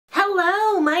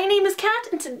my name is Kat,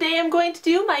 and today I'm going to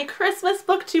do my Christmas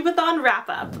BookTube-A-Thon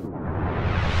wrap-up.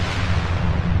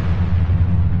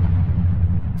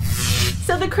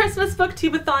 So the Christmas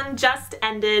BookTube-A-Thon just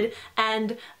ended,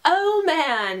 and oh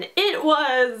man, it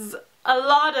was a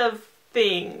lot of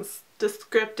things.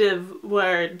 Descriptive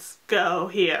words go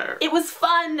here. It was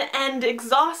fun and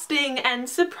exhausting and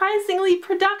surprisingly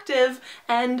productive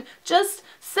and just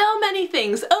so many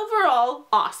things. Overall,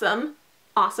 awesome.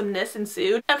 Awesomeness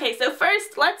ensued. Okay, so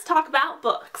first let's talk about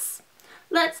books.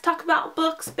 Let's talk about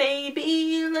books,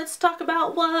 baby. Let's talk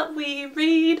about what we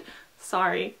read.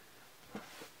 Sorry.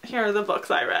 Here are the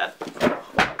books I read.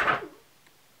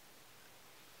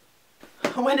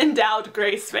 When in doubt,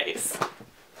 Grace face.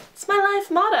 It's my life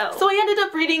motto. So I ended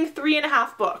up reading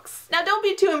 3.5 books. Now don't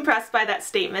be too impressed by that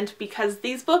statement because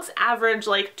these books average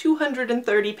like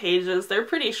 230 pages. They're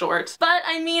pretty short. But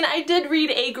I mean, I did read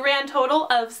a grand total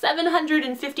of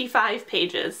 755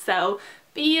 pages, so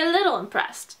be a little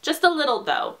impressed. Just a little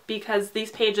though, because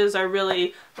these pages are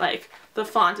really like, the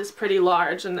font is pretty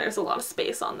large and there's a lot of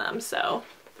space on them, so.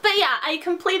 But yeah, I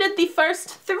completed the first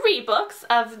 3 books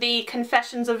of the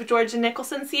Confessions of Georgia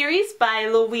Nicolson series by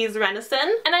Louise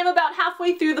Renison, and I'm about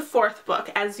halfway through the 4th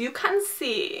book, as you can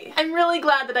see. I'm really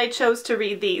glad that I chose to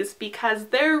read these because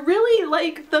they're really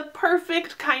like the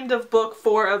perfect kind of book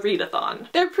for a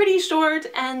readathon. They're pretty short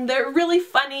and they're really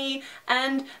funny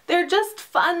and they're just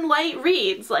fun, light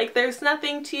reads. Like there's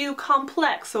nothing too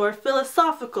complex or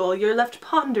philosophical you're left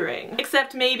pondering.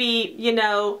 Except maybe, you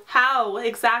know, how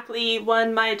exactly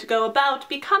one might to go about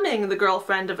becoming the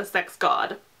girlfriend of a sex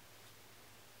god.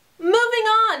 Moving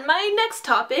on, my next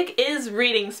topic is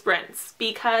reading sprints,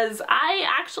 because I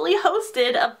actually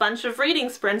hosted a bunch of reading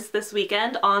sprints this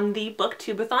weekend on the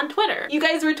BookTube-A-Thon Twitter. You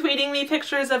guys were tweeting me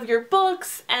pictures of your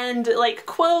books and like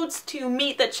quotes to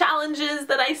meet the challenges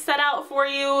that I set out for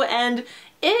you, and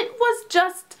it was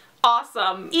just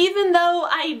awesome. Even though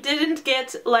I didn't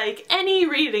get like any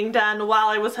reading done while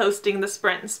I was hosting the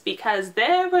sprints because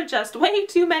there were just way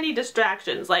too many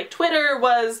distractions. Like Twitter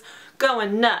was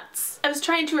going nuts. I was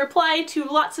trying to reply to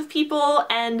lots of people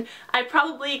and I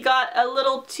probably got a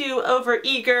little too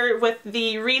overeager with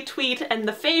the retweet and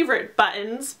the favorite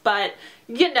buttons, but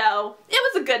you know,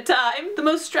 it was a good time. The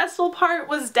most stressful part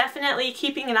was definitely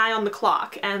keeping an eye on the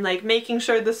clock and like making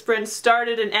sure the sprint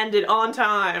started and ended on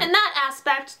time. And that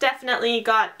aspect definitely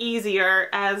got easier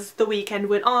as the weekend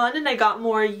went on and I got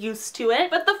more used to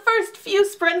it. But the first few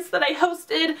sprints that I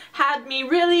hosted had me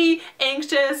really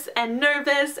anxious and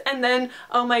nervous, and then,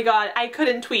 oh my god, I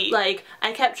couldn't tweet. Like,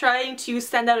 I kept trying to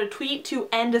send out a tweet to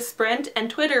end a sprint and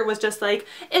Twitter was just like,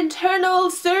 internal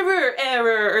server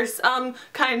error or some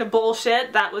kind of bullshit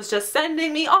that was just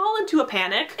sending me all into a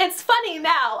panic. It's funny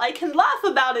now, I can laugh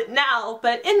about it now,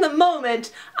 but in the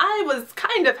moment, I was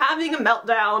kind of having a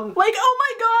meltdown. Like, oh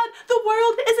my god, the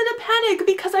world is in a panic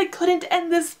because I couldn't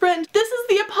end this sprint. This is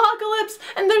the apocalypse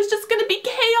and there's just gonna be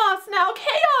chaos now,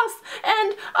 chaos!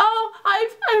 And oh,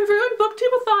 I've ruined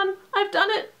BookTube-A-Thon. I've done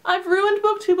it. I've ruined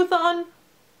BookTube-A-Thon.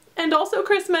 And also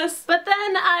Christmas. But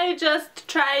then I just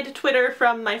tried Twitter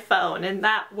from my phone and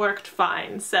that worked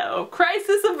fine, so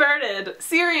crisis averted.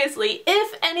 Seriously,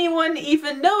 if anyone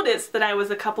even noticed that I was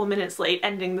a couple minutes late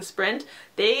ending the sprint,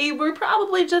 they were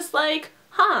probably just like,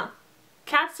 huh,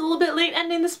 Kat's a little bit late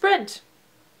ending the sprint.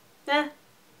 Eh.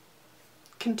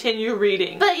 Continue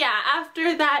reading. But yeah,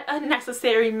 after that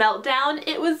unnecessary meltdown,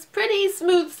 it was pretty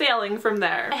smooth sailing from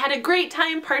there. I had a great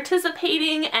time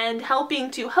participating and helping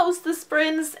to host the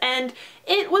sprints, and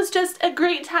it was just a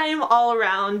great time all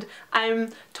around.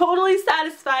 I'm totally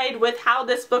satisfied with how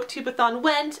this BookTube-A-Thon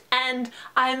went, and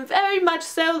I'm very much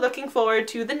so looking forward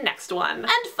to the next one.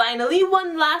 And finally,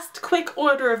 one last quick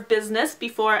order of business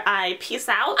before I peace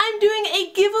out. I'm doing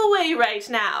a giveaway right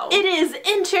now. It is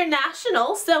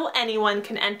international, so anyone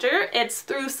can enter. It's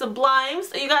through Sublime,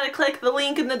 so you gotta click the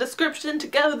link in the description to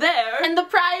go there. And the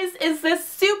prize is this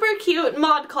super cute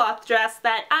ModCloth dress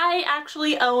that I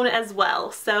actually own as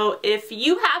well. So if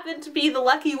you happen to be the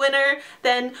lucky winner,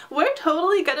 then we're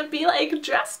totally gonna be like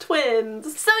dress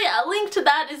twins. So yeah, a link to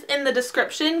that is in the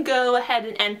description. Go ahead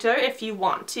and enter if you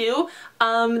want to.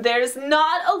 There's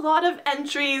not a lot of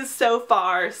entries so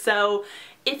far, so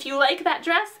if you like that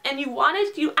dress and you want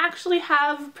it, you actually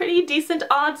have pretty decent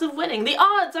odds of winning. The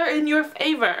odds are in your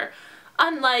favor,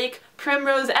 unlike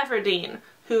Primrose Everdeen,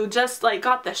 who just like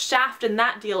got the shaft in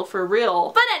that deal for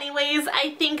real. But anyways,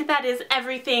 I think that is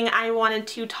everything I wanted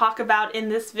to talk about in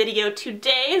this video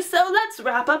today, so let's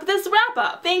wrap up this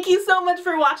wrap-up. Thank you so much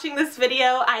for watching this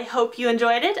video. I hope you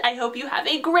enjoyed it. I hope you have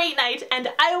a great night, and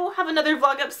I will have another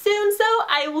vlog up soon, so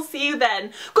I will see you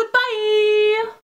then. Goodbye!